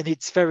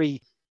 it's very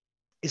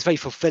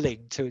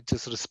fulfilling to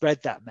sort of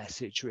spread that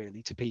message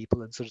really to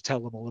people and sort of tell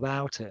them all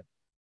about it.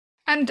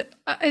 And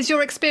is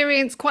your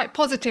experience quite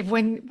positive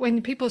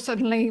when people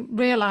suddenly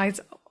realise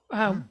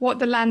what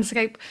the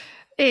landscape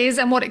is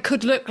and what it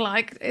could look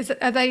like?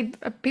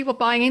 Are people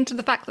buying into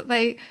the fact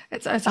that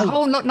it's a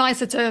whole lot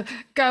nicer to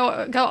go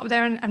up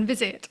there and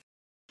visit?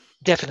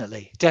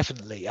 Definitely.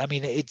 I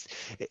mean,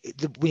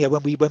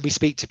 when we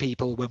speak to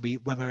people, when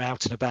we're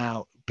out and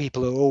about,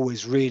 people are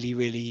always really,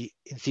 really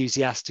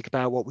enthusiastic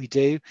about what we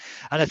do.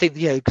 And I think,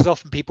 because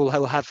often people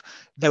will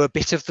know a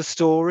bit of the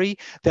story.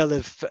 They'll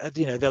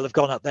have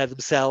gone up there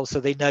themselves,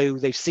 so they know,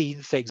 they've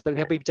seen things, but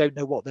maybe don't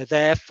know what they're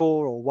there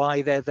for or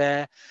why they're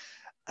there.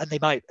 And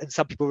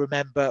some people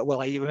remember,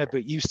 well, I remember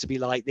it used to be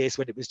like this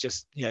when it was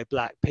just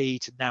black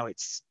peat, and now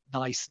it's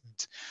nice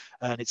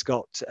and it's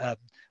got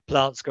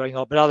plants growing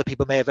on, but other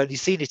people may have only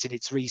seen it in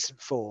its recent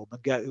form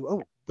and go,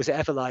 oh, was it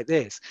ever like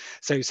this?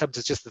 So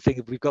sometimes just the thing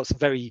of we've got some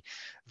very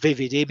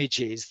vivid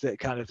images that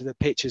kind of the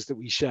pictures that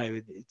we show,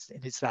 and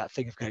it's that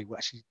thing of going, well,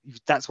 actually,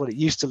 that's what it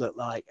used to look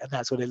like, and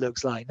that's what it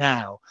looks like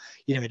now,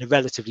 in a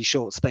relatively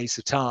short space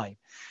of time.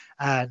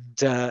 And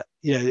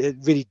it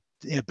really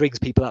brings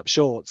people up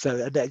short.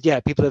 So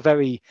people are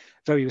very,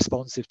 very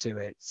responsive to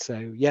it.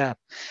 So yeah,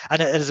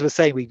 and as I was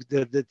saying,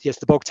 the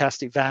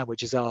Bogtastic van,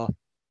 which is our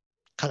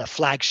kind of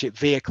flagship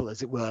vehicle,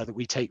 as it were, that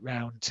we take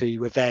round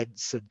to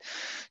events and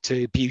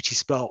to beauty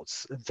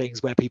spots and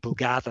things where people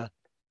gather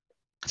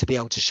to be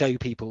able to show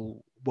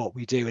people what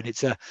we do. And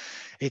it's a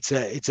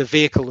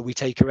vehicle that we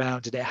take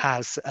around, and it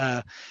has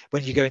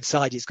when you go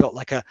inside, it's got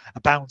like a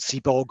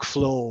bouncy bog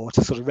floor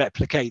to sort of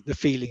replicate the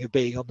feeling of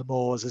being on the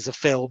moors. There's a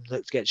film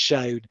that gets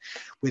shown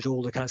with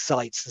all the kind of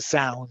sights and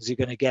sounds you're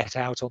going to get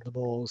out on the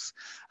moors.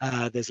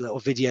 There's a little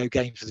video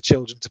game for the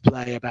children to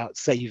play about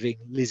saving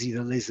Lizzie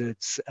the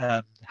lizard's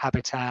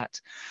habitat,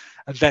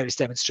 and various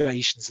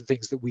demonstrations and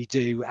things that we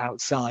do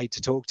outside to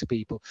talk to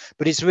people.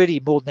 But it's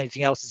really more than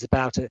anything else, it's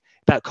about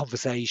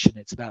conversation.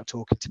 It's about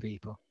talking to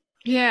people.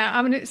 Yeah,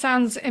 I mean, it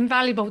sounds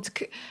invaluable.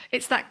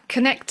 It's that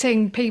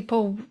connecting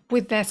people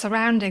with their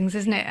surroundings,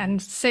 isn't it?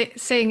 And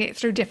seeing it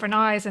through different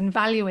eyes and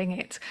valuing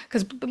it.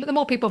 Because the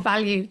more people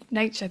value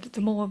nature,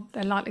 the more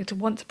they're likely to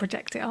want to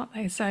protect it, aren't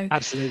they? So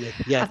absolutely,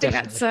 yeah, I think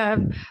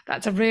definitely.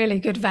 that's a really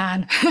good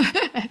van.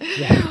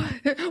 Yeah.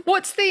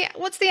 What's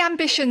the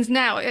ambitions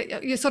now?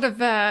 You're sort of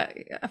a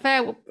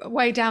fair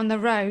way down the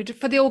road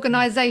for the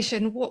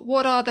organisation.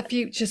 What are the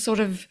future sort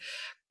of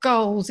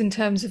goals in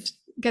terms of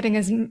getting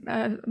as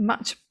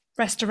much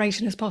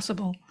restoration as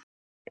possible?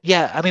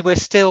 Yeah, I mean,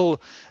 the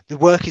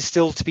work is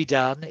still to be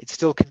done. It's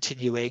still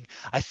continuing.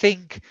 I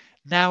think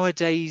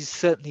nowadays,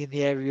 certainly in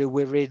the area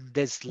we're in,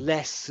 there's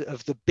less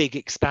of the big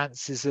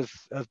expanses of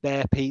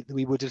bare peat that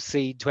we would have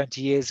seen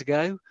 20 years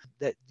ago.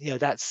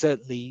 That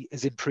certainly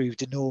has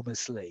improved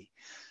enormously,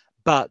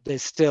 but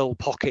there's still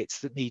pockets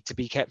that need to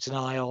be kept an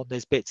eye on.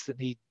 There's bits that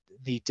need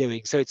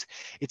doing. So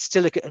it's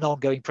still an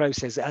ongoing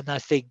process, and I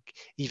think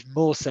even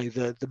more so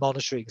the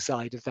monitoring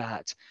side of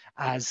that,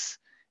 as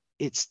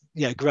it's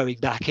growing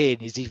back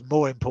in, is even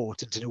more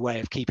important in a way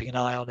of keeping an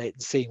eye on it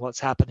and seeing what's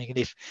happening, and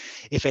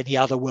if any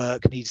other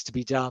work needs to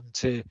be done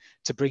to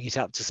bring it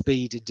up to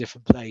speed in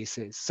different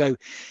places. So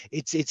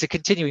it's a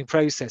continuing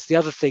process. The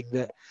other thing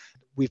that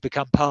we've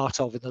become part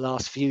of in the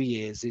last few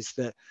years is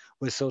that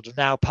we're sort of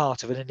now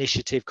part of an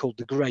initiative called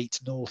the Great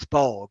North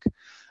Bog.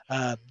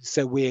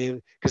 So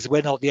because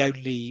we're not the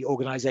only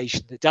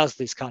organisation that does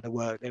this kind of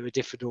work. There are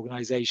different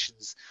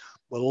organisations,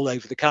 well, all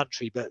over the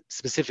country, but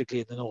specifically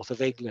in the north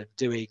of England,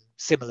 doing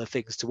similar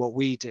things to what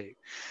we do.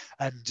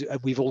 And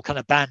we've all kind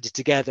of banded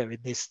together in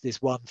this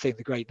one thing,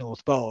 the Great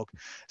North Bog,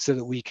 so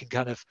that we can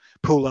kind of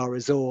pool our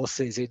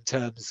resources in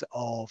terms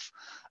of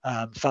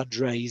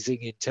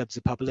fundraising, in terms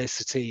of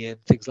publicity and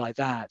things like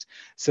that,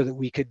 so that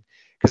we can,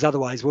 because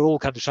otherwise we're all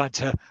kind of trying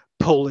to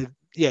pull in,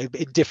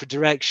 in different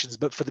directions,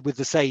 but with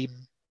the same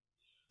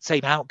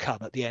outcome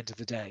at the end of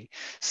the day.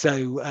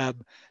 So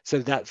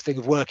that thing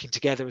of working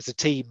together as a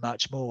team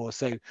much more.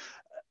 So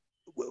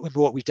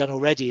what we've done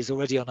already is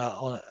already on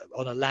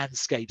a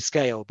landscape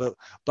scale, but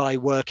by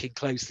working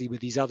closely with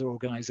these other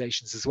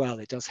organizations as well,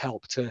 it does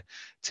help to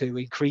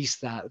increase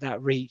that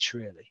reach,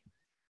 really.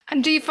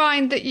 And do you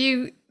find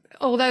that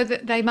although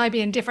that they may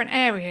be in different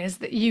areas,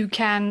 that you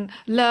can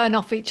learn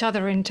off each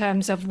other in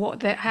terms of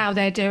how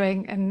they're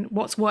doing, and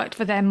what's worked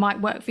for them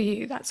might work for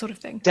you, that sort of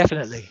thing?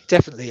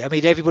 Definitely. I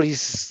mean,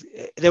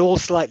 they're all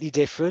slightly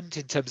different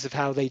in terms of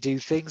how they do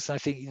things. I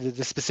think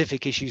the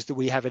specific issues that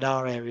we have in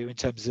our area in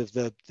terms of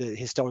the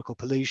historical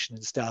pollution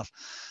and stuff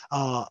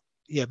are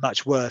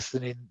much worse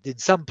than in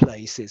some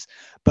places.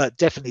 But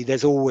definitely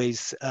there's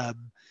always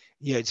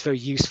it's very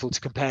useful to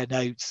compare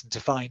notes and to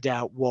find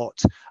out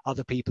what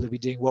other people have been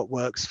doing, what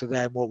works for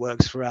them, what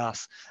works for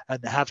us,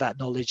 and have that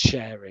knowledge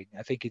sharing.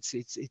 I think it's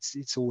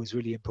always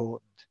really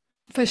important.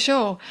 For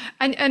sure.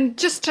 And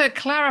just to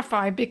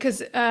clarify,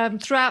 because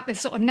throughout this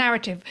sort of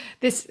narrative,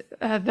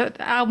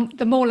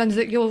 the moorlands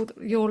that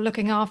you're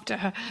looking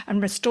after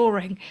and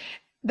restoring,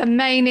 the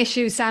main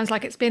issue sounds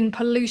like it's been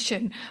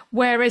pollution.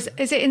 Whereas,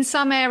 is it in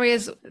some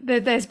areas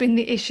that there's been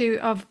the issue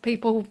of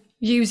people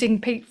using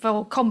peat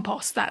for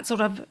compost, that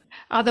sort of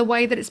other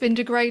way that it's been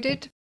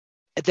degraded?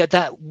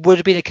 That would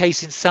have been a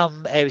case in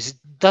some areas.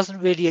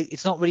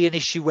 It's not really an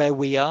issue where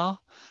we are.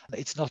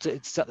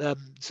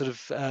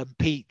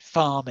 Peat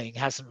farming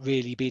hasn't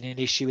really been an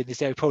issue in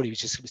this area. Probably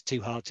it was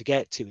too hard to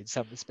get to in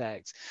some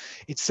respects.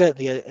 It's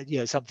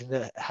certainly something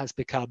that has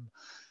become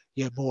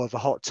more of a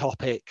hot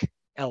topic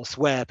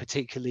elsewhere,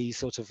 particularly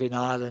sort of in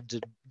Ireland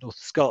and North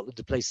Scotland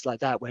and places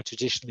like that, where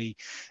traditionally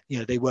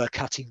they were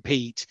cutting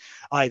peat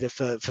either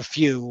for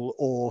fuel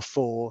or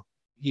for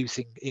use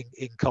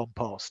in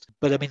compost.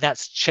 But I mean,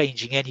 that's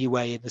changing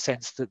anyway, in the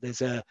sense that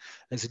there's a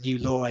new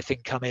law, I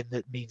think, come in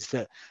that means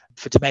that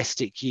for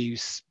domestic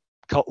use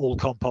all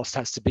compost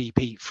has to be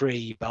peat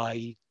free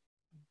by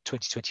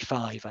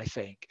 2025, I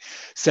think.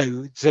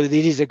 So it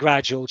is a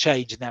gradual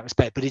change in that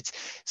respect, but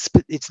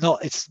it's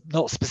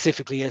not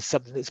specifically as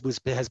something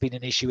that has been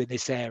an issue in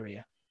this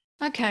area.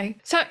 Okay,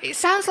 so it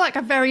sounds like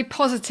a very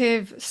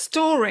positive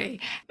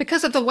story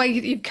because of the way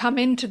that you've come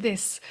into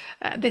this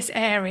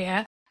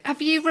area.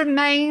 Have you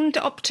remained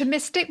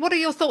optimistic? What are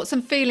your thoughts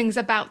and feelings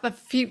about the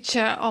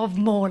future of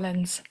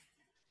moorlands?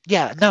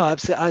 Yeah, no,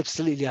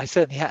 absolutely. I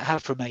certainly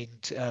have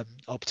remained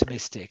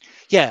optimistic.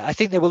 Yeah, I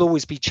think there will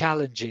always be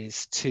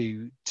challenges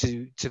to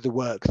the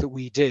work that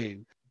we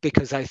do,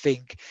 because I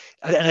think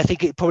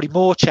it probably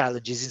more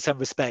challenges in some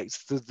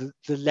respects the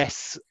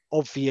less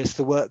obvious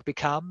the work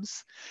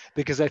becomes,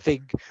 because I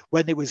think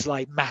when it was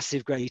like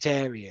massive great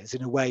areas,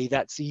 in a way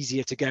that's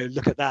easier to go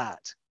look at that.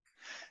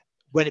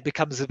 When it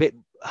becomes a bit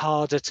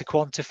harder to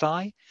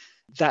quantify,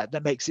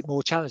 that makes it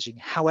more challenging.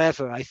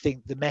 However, I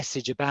think the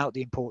message about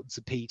the importance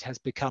of peat has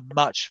become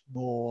much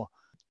more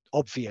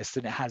obvious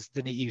than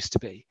it used to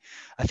be.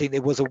 I think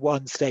there was a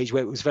one stage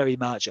where it was very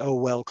much, oh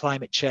well,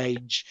 climate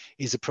change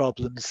is a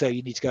problem, so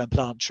you need to go and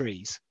plant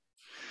trees,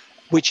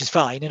 which is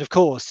fine, and of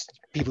course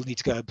people need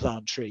to go and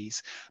plant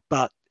trees,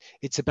 but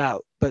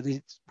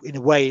in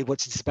a way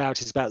what it's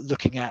about is about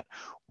looking at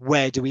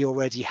where do we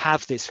already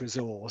have this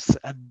resource,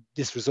 and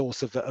this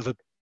resource of a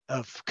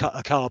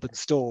carbon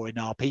store in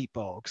our peat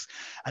bogs,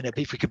 and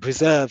if we can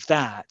preserve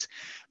that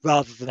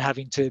rather than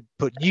having to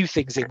put new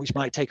things in which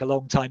might take a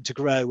long time to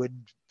grow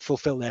and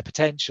fulfill their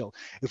potential,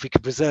 if we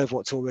can preserve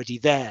what's already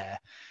there,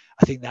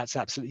 I think that's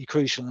absolutely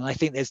crucial. And I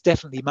think there's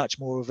definitely much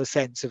more of a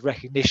sense of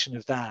recognition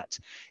of that,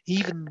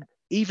 even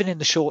in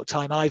the short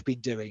time I've been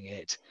doing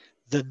it,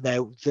 than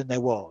there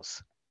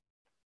was.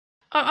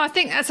 I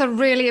think that's a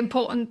really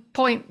important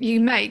point you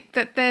make,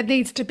 that there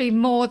needs to be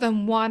more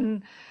than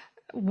one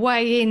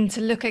way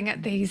into looking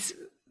at these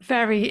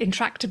very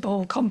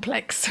intractable,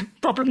 complex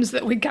problems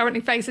that we currently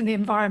face in the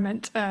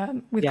environment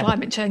with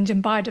climate change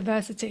and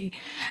biodiversity.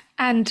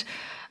 And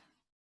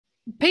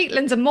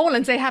peatlands and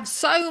moorlands, they have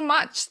so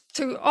much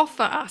to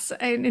offer us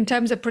in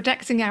terms of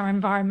protecting our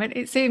environment.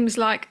 It seems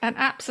like an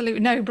absolute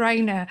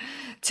no-brainer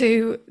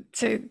to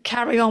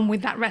carry on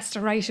with that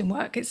restoration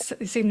work. It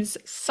seems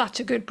such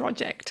a good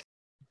project.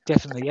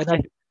 Definitely.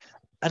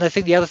 And I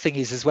think the other thing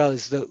is as well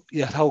is that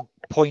the whole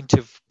point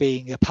of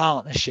being a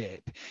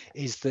partnership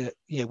is that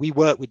we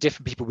work with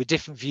different people with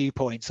different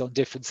viewpoints on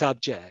different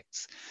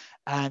subjects,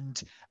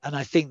 and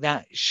I think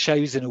that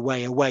shows in a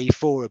way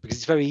forward, because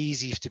it's very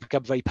easy to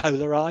become very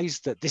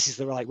polarized, that this is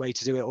the right way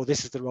to do it or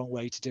this is the wrong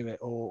way to do it,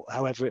 or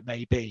however it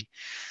may be.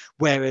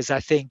 Whereas I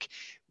think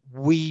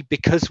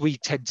because we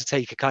tend to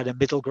take a kind of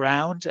middle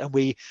ground, and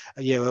we've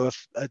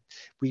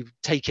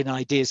taken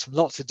ideas from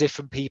lots of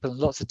different people and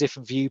lots of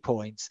different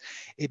viewpoints,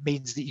 it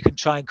means that you can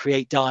try and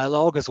create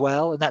dialogue as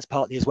well. And that's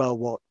partly as well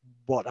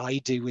what I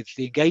do with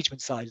the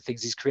engagement side of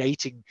things, is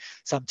creating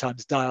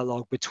sometimes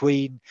dialogue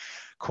between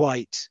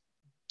quite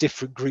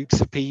different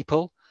groups of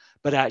people,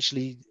 but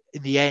actually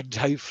in the end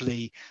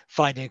hopefully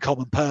finding a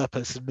common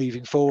purpose and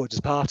moving forward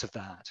as part of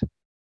that.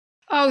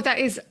 Oh, that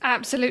is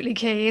absolutely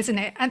key, isn't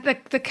it? And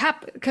the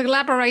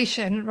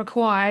collaboration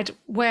required,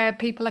 where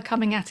people are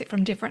coming at it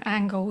from different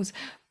angles,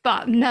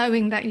 but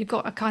knowing that you've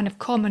got a kind of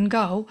common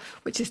goal,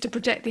 which is to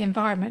protect the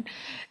environment,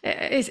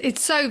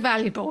 it's so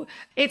valuable.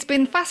 It's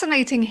been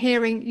fascinating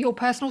hearing your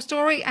personal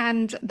story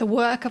and the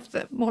work of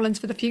the Moorlands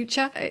for the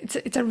Future.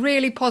 It's a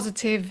really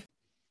positive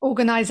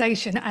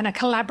organisation and a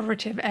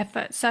collaborative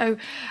effort. So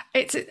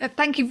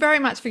thank you very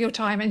much for your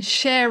time and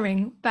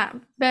sharing that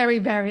very,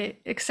 very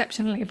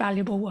exceptionally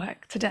valuable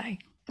work today.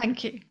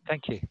 Thank you.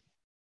 Thank you.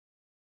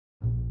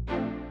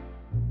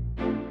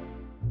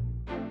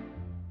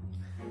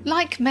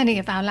 Like many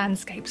of our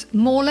landscapes,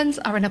 moorlands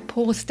are in a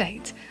poor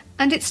state,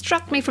 and it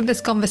struck me from this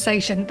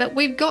conversation that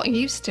we've got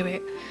used to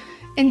it.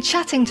 In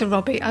chatting to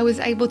Robbie, I was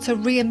able to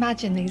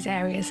reimagine these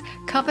areas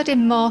covered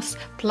in moss,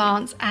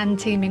 plants and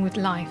teeming with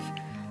life.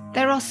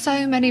 There are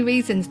so many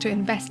reasons to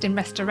invest in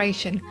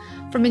restoration,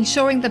 from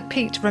ensuring the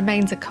peat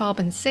remains a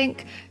carbon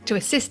sink to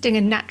assisting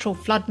in natural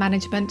flood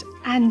management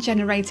and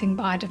generating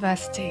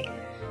biodiversity.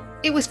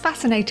 It was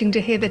fascinating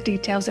to hear the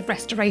details of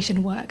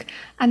restoration work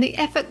and the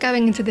effort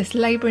going into this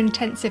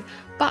labour-intensive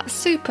but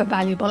super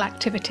valuable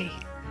activity.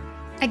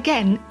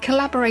 Again,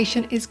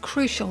 collaboration is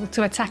crucial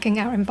to attacking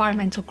our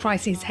environmental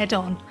crises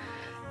head-on,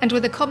 and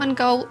with a common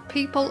goal,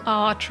 people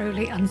are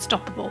truly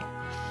unstoppable.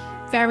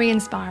 Very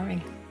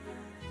inspiring.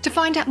 To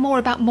find out more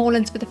about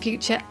Moorlands for the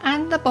Future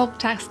and the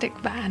Bogtastic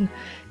van,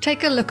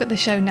 take a look at the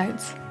show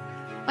notes.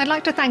 I'd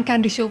like to thank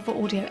Andy Shaw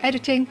for audio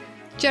editing,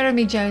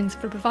 Jeremy Jones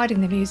for providing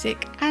the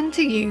music, and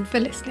to you for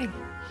listening.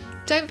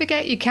 Don't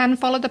forget you can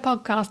follow the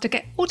podcast to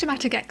get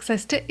automatic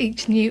access to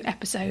each new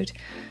episode.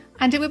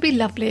 And it would be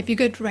lovely if you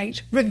could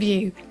rate,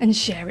 review and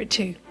share it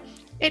too.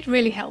 It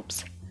really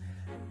helps.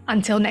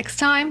 Until next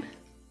time,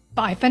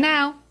 bye for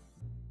now.